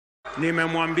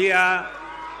nimemwambia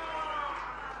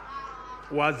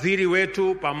waziri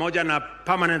wetu pamoja na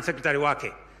permanent secretary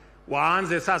wake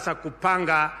waanze sasa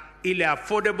kupanga ile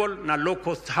affordable na low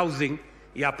cost housing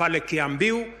ya pale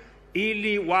Kiambiu,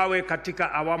 ili wawe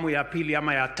katika awamu ya pili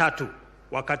ama ya tatu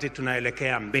wakati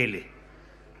tunaelekea mbele.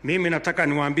 Mimi nataka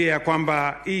niwaambie ya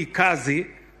kwamba hii kazi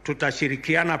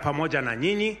tutashirikiana pamoja na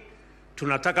nyinyi.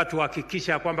 Tunataka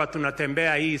tuhakikishe kwamba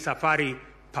tunatembea hii safari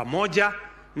pamoja,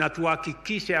 na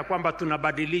tuhakikishe ya kwamba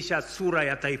tunabadilisha sura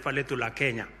ya taifa letu la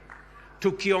Kenya.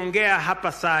 Tukiongea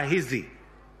hapa saa hizi,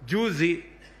 juzi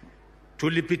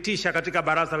tulipitisha katika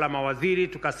baraza la mawaziri,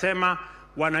 tukasema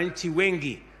wananchi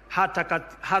wengi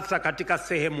hasa katika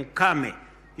sehemu kame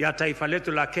ya taifa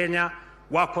letu la Kenya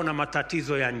wako na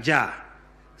matatizo ya njaa.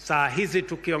 Saa hizi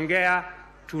tukiongea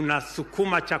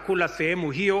tunasukuma chakula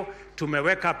sehemu hiyo.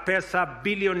 Tumeweka pesa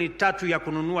bilioni 3 ya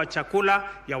kununua chakula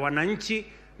ya wananchi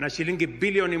na shilingi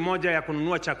bilioni 1 ya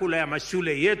kununua chakula ya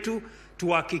mashule yetu.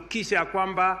 Tuhakikishe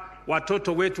kwamba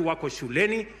watoto wetu wako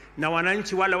shuleni na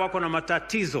wananchi wale wako na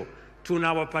matatizo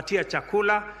tunawapatia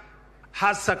chakula.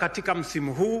 Hasa katika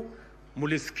msimu huu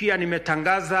mulisikia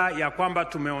nimetangaza ya kwamba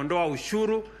tumeondoa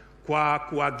ushuru kwa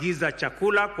kuagiza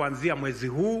chakula kuanzia mwezi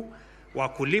huu.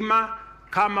 Wakulima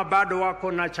kama bado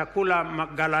wako na chakula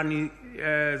magalani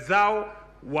zao,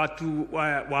 watu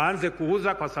waanze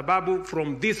kuuza, kwa sababu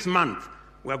from this month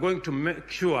we are going to make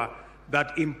sure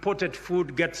that imported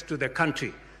food gets to the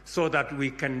country so that we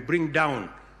can bring down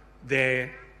the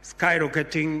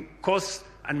skyrocketing costs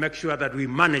and make sure that we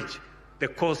manage the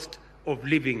cost of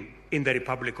living in the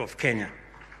Republic of Kenya.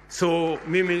 So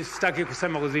mimi sitaki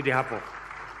kusema kuzidi hapo.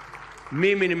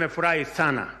 Mimi nimefurahi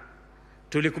sana.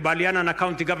 Tulikubaliana na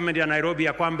county government ya Nairobi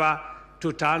ya kwamba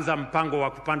tutaanza mpango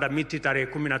wa kupanda miti tarehe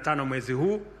 15 mwezi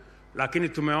huu, lakini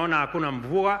tumeona hakuna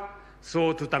mvua,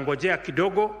 so tutangojea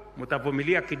kidogo,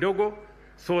 mtavumilia kidogo,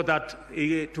 so that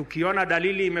tukiona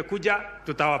dalili imekuja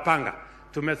tutawapanga.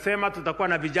 Tumesema tutakuwa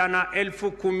na vijana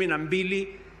 12,000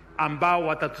 ambao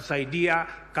watatusaidia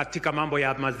katika mambo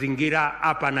ya mazingira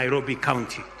hapa Nairobi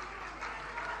County.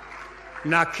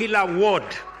 Na kila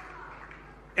ward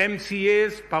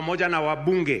MCAs pamoja na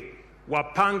wabunge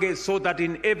wapange so that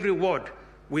in every ward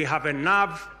we have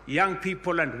enough young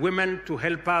people and women to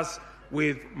help us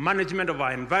with management of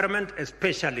our environment,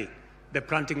 especially the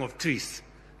planting of trees.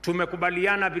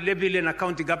 Tumekubaliana vile vile na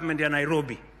county government ya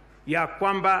Nairobi ya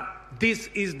kwamba this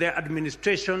is the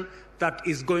administration that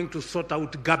is going to sort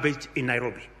out garbage in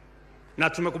Nairobi. Na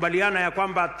tumekubaliana ya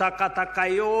kwamba takataka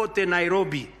yote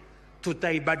Nairobi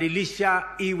tutaibadilisha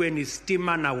iwe ni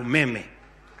stima na umeme.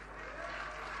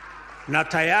 Na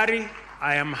tayari,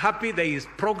 I am happy there is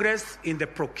progress in the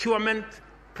procurement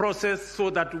process so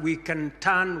that we can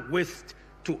turn waste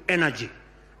to energy.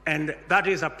 And that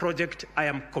is a project I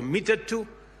am committed to.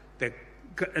 The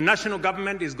national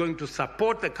government is going to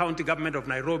support the county government of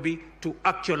Nairobi to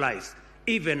actualize,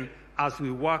 even as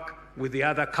we work with the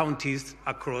other counties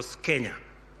across Kenya.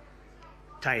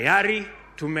 Tayari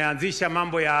tumeanzisha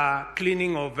mambo ya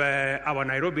cleaning of our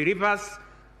Nairobi rivers.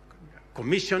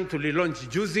 Commission tulilaunch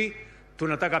juzi.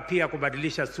 Tunataka pia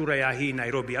kubadilisha sura ya hii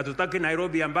Nairobi. Hatutaki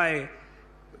Nairobi ambaye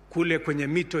kule kwenye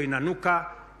mito inanuka,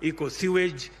 iko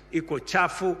sewage, iko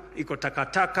chafu, iko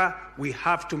takataka. We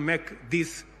have to make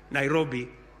this Nairobi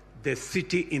the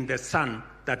city in the sun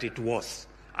that it was.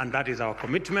 And that is our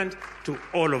commitment to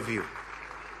all of you.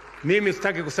 Mimi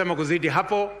sitaki kusema kuzidi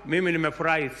hapo. Mimi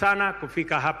nimefurahi sana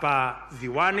kufika hapa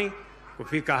Ziwani,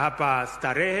 kufika hapa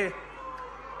Starehe.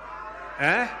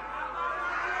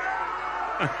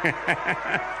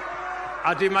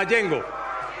 Ati majengo.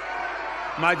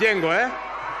 Majengo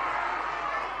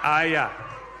Aya.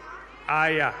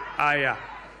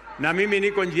 Na mimi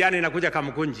niko njiani nakuja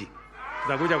Kamkunji.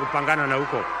 Tutakuja kupangana na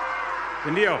huko.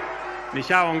 Ndio?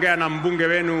 Nishaongea na mbunge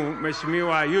wenu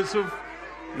Mheshimiwa Yusuf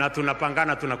na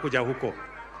tunapangana tunakuja huko.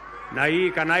 Na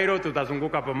hii Kanairo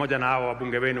tutazunguka pamoja na hawa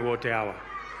wabunge wenu wote hawa.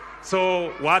 So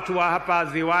watu wa hapa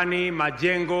Ziwani,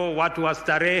 Majengo, watu wa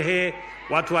Starehe,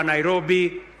 watu wa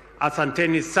Nairobi,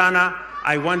 asanteni sana.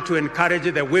 I want to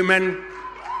encourage the women.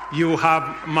 You have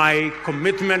my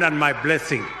commitment and my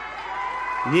blessing.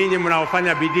 Nyinyi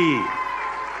mnaofanya bidii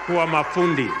kuwa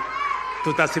mafundi,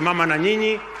 tutasimama na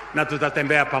nyinyi na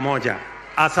tutatembea pamoja.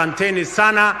 Asanteni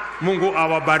sana, Mungu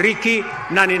awabariki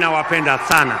na ninawapenda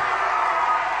sana.